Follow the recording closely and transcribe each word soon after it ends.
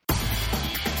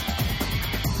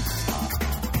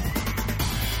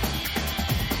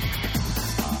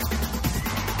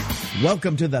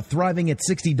Welcome to the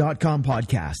ThrivingAt60.com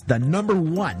podcast, the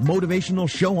 #1 motivational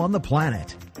show on the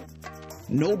planet.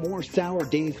 No more sour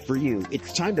days for you.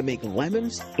 It's time to make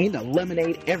lemons into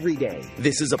lemonade every day.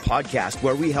 This is a podcast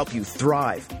where we help you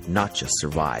thrive, not just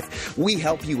survive. We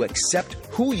help you accept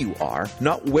who you are,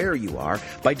 not where you are,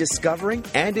 by discovering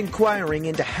and inquiring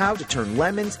into how to turn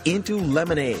lemons into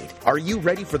lemonade. Are you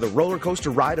ready for the roller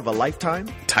coaster ride of a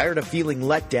lifetime? Tired of feeling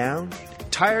let down?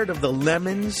 Tired of the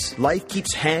lemons life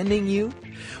keeps handing you?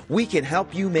 We can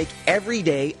help you make every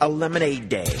day a lemonade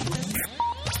day.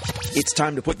 It's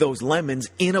time to put those lemons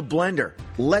in a blender.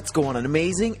 Let's go on an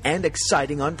amazing and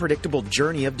exciting unpredictable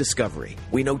journey of discovery.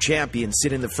 We know champions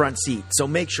sit in the front seat, so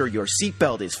make sure your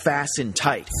seatbelt is fastened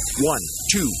tight. 1,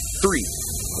 2, 3,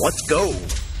 let's go.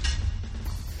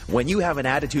 When you have an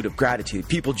attitude of gratitude,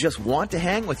 people just want to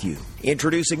hang with you.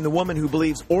 Introducing the woman who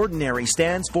believes ordinary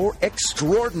stands for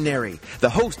extraordinary. The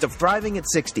host of Thriving at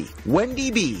 60,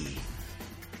 Wendy B.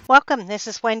 Welcome, this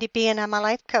is Wendy B. and I'm a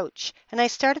life coach. And I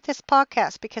started this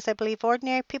podcast because I believe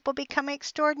ordinary people become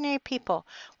extraordinary people.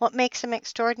 What makes them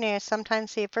extraordinary is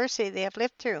sometimes the adversity they have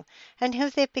lived through and who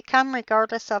they've become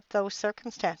regardless of those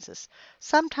circumstances.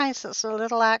 Sometimes it's the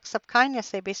little acts of kindness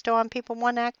they bestow on people,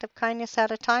 one act of kindness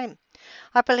at a time.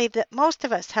 I believe that most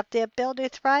of us have the ability to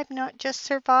thrive, not just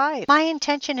survive. My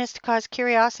intention is to cause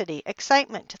curiosity,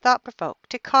 excitement, to thought-provoke,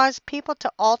 to cause people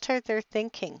to alter their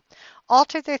thinking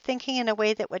in a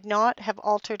way that would not have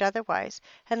altered otherwise,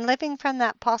 and living from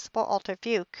that possible altered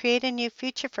view, create a new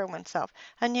future for oneself,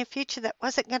 a new future that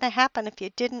wasn't going to happen if you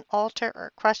didn't alter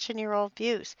or question your old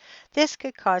views. This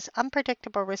could cause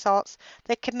unpredictable results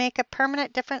that can make a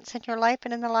permanent difference in your life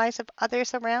and in the lives of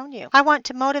others around you. I want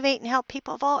to motivate and help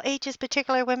people of all ages,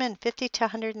 particularly women 50 to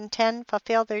 110,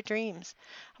 fulfill their dreams.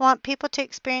 I want people to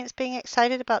experience being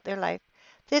excited about their life.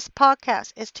 This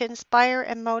podcast is to inspire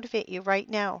and motivate you right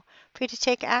now, for you to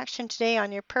take action today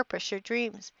on your purpose, your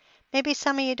dreams. Maybe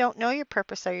some of you don't know your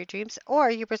purpose or your dreams, or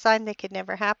you resign they could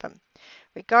never happen.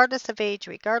 Regardless of age,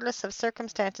 regardless of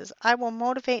circumstances, I will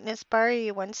motivate and inspire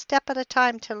you one step at a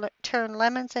time to turn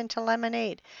lemons into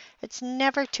lemonade. It's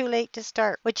never too late to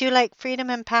start. Would you like freedom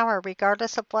and power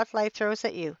regardless of what life throws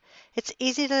at you? It's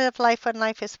easy to live life when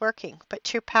life is working, but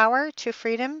true power, true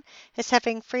freedom, is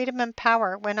having freedom and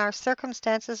power when our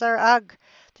circumstances are ugh.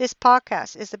 This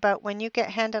podcast is about when you get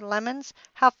handed lemons,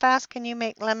 how fast can you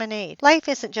make lemonade? Life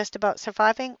isn't just about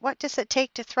surviving. What does it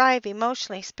take to thrive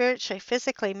emotionally, spiritually,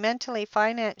 physically, mentally,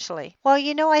 financially? Well,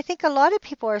 I think a lot of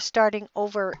people are starting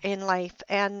over in life,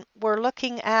 and we're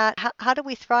looking at how do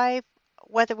we thrive,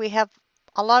 whether we have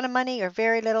a lot of money or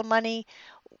very little money.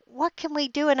 What can we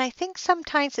do? And I think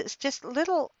sometimes it's just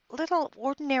little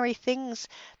ordinary things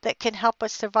that can help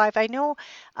us survive. I know,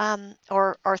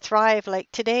 or thrive. Like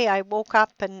today, I woke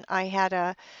up and I had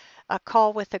a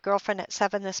call with a girlfriend at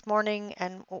 7 this morning,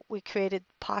 and we created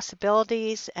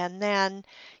possibilities. And then,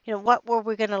 what were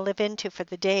we going to live into for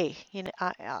the day?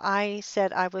 I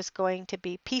said I was going to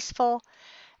be peaceful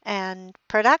and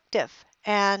productive,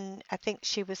 and I think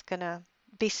she was going to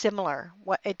be similar.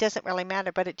 It doesn't really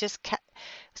matter, but it just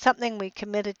something we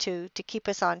committed to keep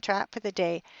us on track for the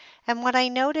day. And what I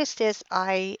noticed is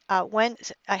I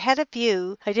had a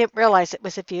view. I didn't realize it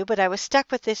was a view, but I was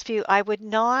stuck with this view. I would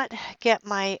not get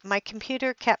my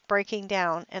computer kept breaking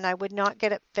down, and I would not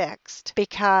get it fixed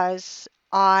because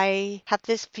I have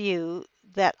this view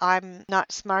that I'm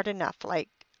not smart enough. Like,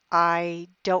 I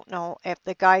don't know if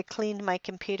the guy cleaned my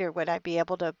computer, would I be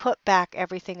able to put back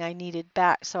everything I needed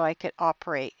back so I could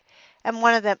operate? And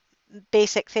one of the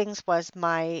basic things was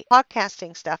my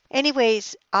podcasting stuff.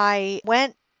 Anyways, I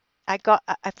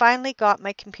finally got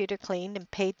my computer cleaned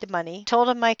and paid the money, told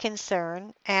him my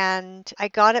concern, and I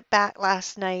got it back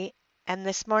last night. And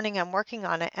this morning I'm working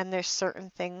on it, and there's certain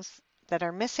things that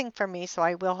are missing for me,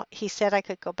 so he said I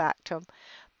could go back to him.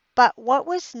 But what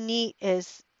was neat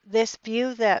is this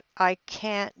view that I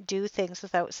can't do things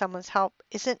without someone's help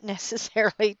isn't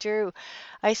necessarily true.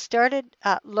 I started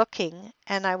looking,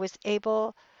 and I was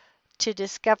able to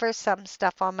discover some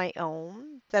stuff on my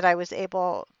own, that I was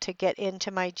able to get into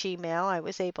my Gmail. I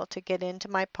was able to get into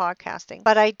my podcasting.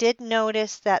 But I did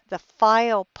notice that the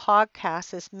file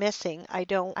podcast is missing.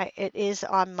 It is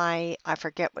on my, I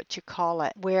forget what you call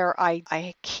it, where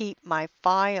I keep my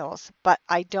files, but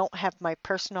I don't have my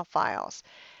personal files.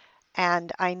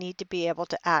 And I need to be able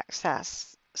to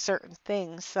access certain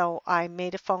things. So I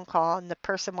made a phone call, and the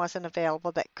person wasn't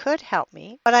available that could help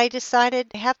me. But I decided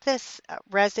to have this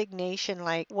resignation,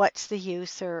 like, what's the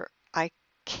use, or I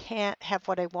can't have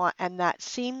what I want. And that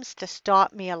seems to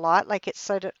stop me a lot. Like, it's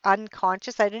sort of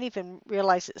unconscious. I didn't even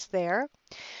realize it's there.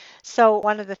 So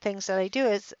one of the things that I do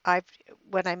is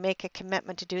when I make a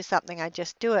commitment to do something, I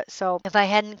just do it. So if I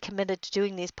hadn't committed to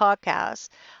doing these podcasts,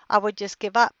 I would just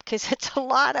give up because it's a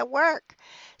lot of work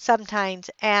sometimes.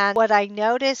 And what I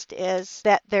noticed is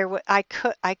that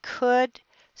I could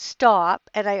stop,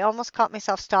 and I almost caught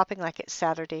myself stopping like it's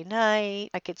Saturday night.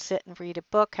 I could sit and read a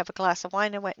book, have a glass of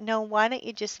wine. I went, no, why don't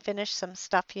you just finish some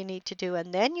stuff you need to do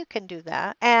and then you can do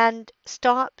that, and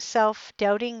stop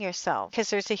self-doubting yourself, because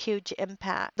there's a huge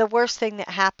impact. The worst thing that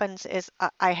happens is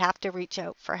I have to reach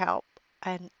out for help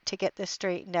and to get this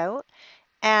straightened out.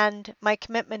 And my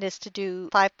commitment is to do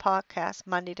 5 podcasts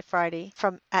Monday to Friday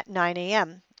at 9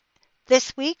 a.m.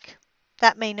 This week,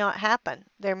 that may not happen.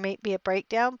 There may be a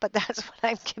breakdown, but that's what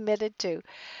I'm committed to.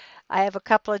 I have a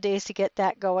couple of days to get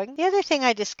that going. The other thing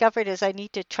I discovered is I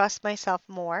need to trust myself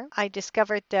more. I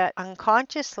discovered that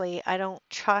unconsciously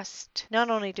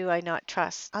not only do I not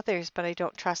trust others, but I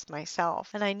don't trust myself.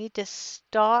 And I need to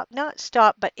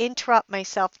interrupt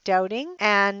myself doubting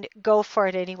and go for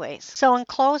it anyways. So in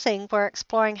closing, we're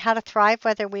exploring how to thrive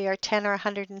whether we are 10 or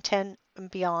 110 and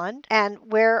beyond. And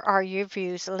where are your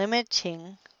views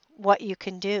limiting what you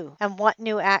can do, and what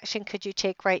new action could you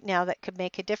take right now that could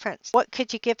make a difference? What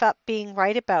could you give up being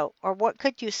right about, or what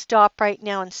could you stop right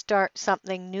now and start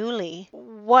something newly?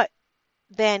 What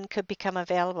then could become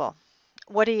available?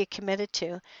 What are you committed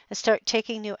to? And start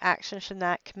taking new actions from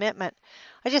that commitment.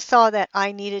 I just saw that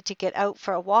I needed to get out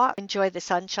for a walk, enjoy the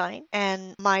sunshine,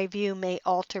 and my view may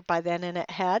alter by then, and it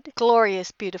had.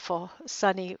 Glorious, beautiful,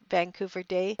 sunny Vancouver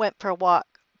day. Went for a walk,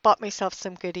 bought myself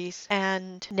some goodies,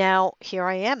 and now here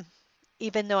I am.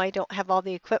 Even though I don't have all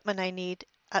the equipment I need,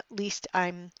 at least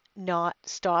I'm not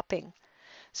stopping.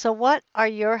 So what are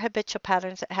your habitual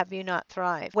patterns that have you not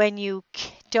thrive? When you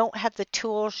don't have the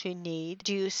tools you need,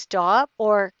 do you stop,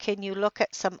 or can you look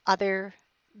at some other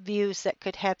views that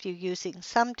could help you using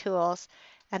some tools,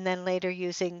 and then later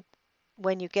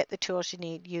when you get the tools you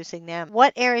need, using them?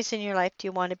 What areas in your life do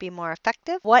you want to be more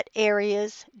effective? What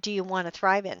areas do you want to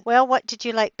thrive in? Well, what did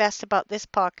you like best about this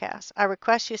podcast? I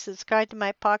request you subscribe to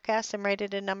my podcast and rate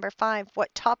it a number 5.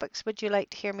 What topics would you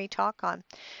like to hear me talk on?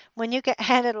 When you get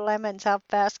handed lemons, how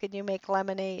fast can you make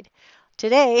lemonade?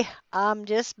 Today, I'm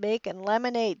just making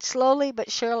lemonade, slowly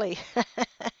but surely.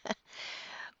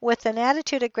 With an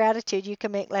attitude of gratitude, you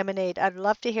can make lemonade. I'd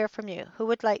love to hear from you. Who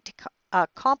would like a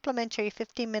complimentary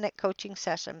 15-minute coaching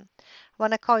session? I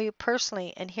want to call you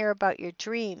personally and hear about your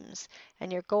dreams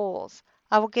and your goals.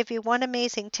 I will give you one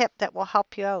amazing tip that will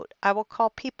help you out. I will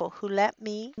call people who let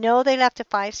me know they left a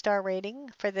 5-star rating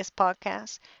for this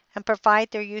podcast and provide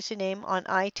their username on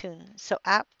iTunes. So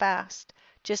act fast.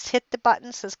 Just hit the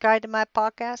button, subscribe to my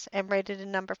podcast, and rate it a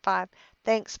number 5.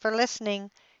 Thanks for listening.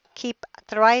 Keep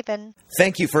thriving.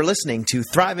 Thank you for listening to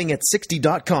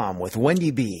ThrivingAt60.com with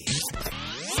Wendy B.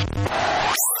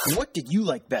 What did you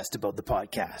like best about the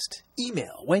podcast?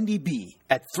 Email Wendy B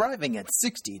at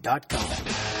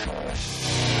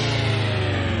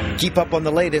ThrivingAt60.com. Keep up on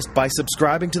the latest by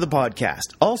subscribing to the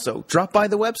podcast. Also, drop by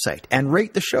the website and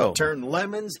rate the show. Turn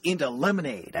lemons into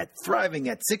lemonade at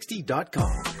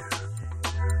ThrivingAt60.com.